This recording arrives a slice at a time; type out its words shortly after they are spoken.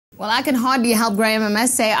Well, I can hardly help, Graham. I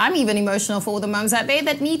must say, I'm even emotional for all the mums out there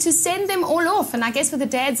that need to send them all off, and I guess for the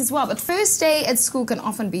dads as well. But first day at school can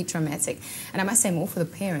often be traumatic, and I must say more for the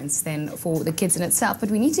parents than for the kids in itself.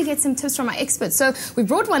 But we need to get some tips from our experts. So we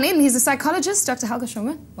brought one in. He's a psychologist, Dr. Helgo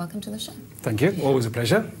Schomer. Welcome to the show. Thank you. Always a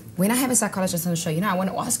pleasure. When I have a psychologist on the show, I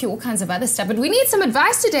want to ask you all kinds of other stuff. But we need some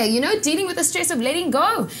advice today, dealing with the stress of letting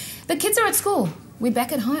go. The kids are at school. We're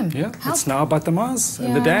back at home. Yeah, it's now about the moms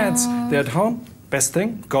and the dads. They're at home. Best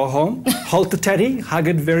thing, go home, hold the teddy, hug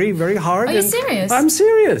it very, very hard. Are you serious? I'm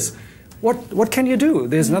serious. What can you do?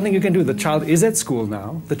 There's nothing you can do. The child is at school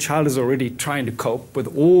now. The child is already trying to cope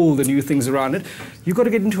with all the new things around it. You've got to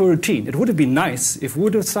get into a routine. It would have been nice if we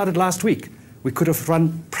would have started last week. We could have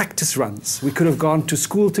run practice runs. We could have gone to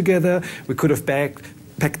school together. We could have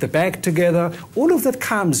packed the bag together. All of that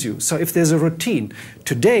calms you. So if there's a routine,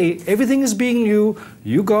 today everything is being new.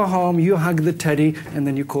 You go home, you hug the teddy, and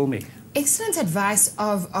then you call me. Excellent advice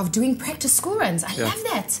of doing practice school runs. I love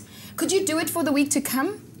that. Could you do it for the week to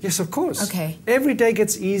come? Yes, of course. Okay. Every day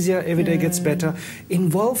gets easier, every day gets better.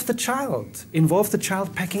 Involve the child. Involve the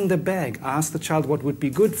child packing the bag. Ask the child what would be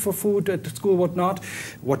good for food at school, what not.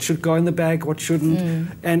 What should go in the bag, what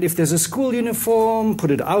shouldn't. And if there's a school uniform,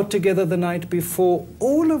 put it out together the night before.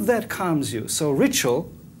 All of that calms you. So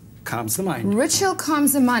ritual calms the mind. Ritual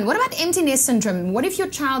calms the mind. What about empty nest syndrome? What if your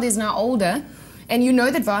child is now older and you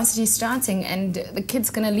know that varsity is starting and the kid's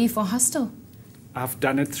going to leave for hostel? I've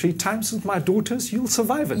done it 3 times with my daughters. You'll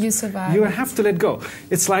survive it. You survive. You have to let go.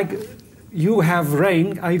 It's like you have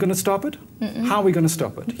rain. Are you going to stop it? How are we going to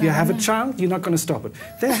stop it? You have a child. You're not going to stop it.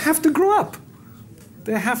 They have to grow up.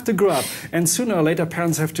 They have to grow up. And sooner or later,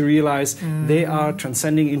 parents have to realize they are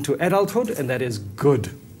transcending into adulthood, and that is good.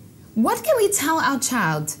 What can we tell our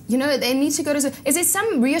child? They need to go to school. Is there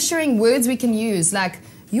some reassuring words we can use, like,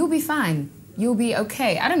 you'll be fine? You'll be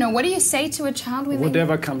okay. I don't know. What do you say to a child when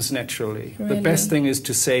whatever comes naturally. Really? The best thing is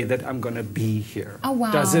to say that I'm going to be here. Oh,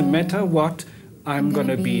 wow. Doesn't matter what, I'm going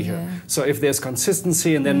to be here. So if there's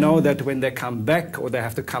consistency and they know that when they come back or they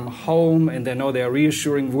have to come home and they know there are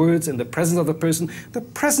reassuring words in the presence of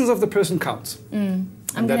the person counts.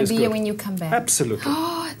 I'm going to be here when you come back. Absolutely.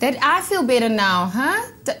 That I feel better now, huh?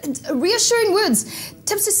 Reassuring words.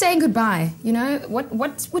 Tips to saying goodbye.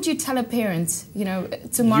 What would you tell a parent,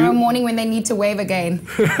 tomorrow morning when they need to wave again?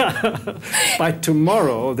 By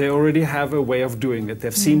tomorrow, they already have a way of doing it.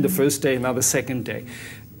 They've seen the first day, now the second day.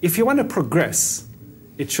 If you want to progress,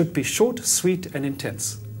 it should be short, sweet, and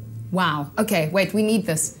intense. Wow. Okay, wait, we need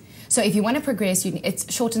this. So if you want to progress, it's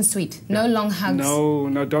short and sweet. No long hugs. No,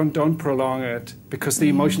 don't prolong it, because the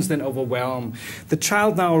emotions then overwhelm. The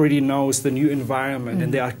child now already knows the new environment,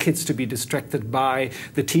 and there are kids to be distracted by.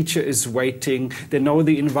 The teacher is waiting. They know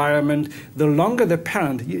the environment. The longer the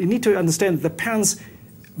parent, you need to understand the parents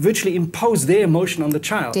virtually impose their emotion on the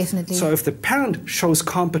child. Definitely. So if the parent shows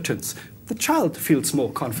competence, the child feels more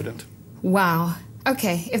confident. Wow.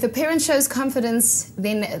 Okay, if the parent shows confidence,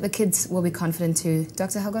 then the kids will be confident too.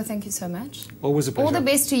 Dr. Helgo, thank you so much. Always a pleasure. All the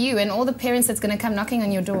best to you and all the parents that's going to come knocking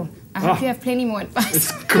on your door. I hope you have plenty more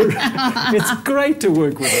advice. It's great to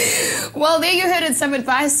work with them. Well, there you heard it, some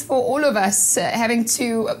advice for all of us having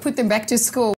to put them back to school.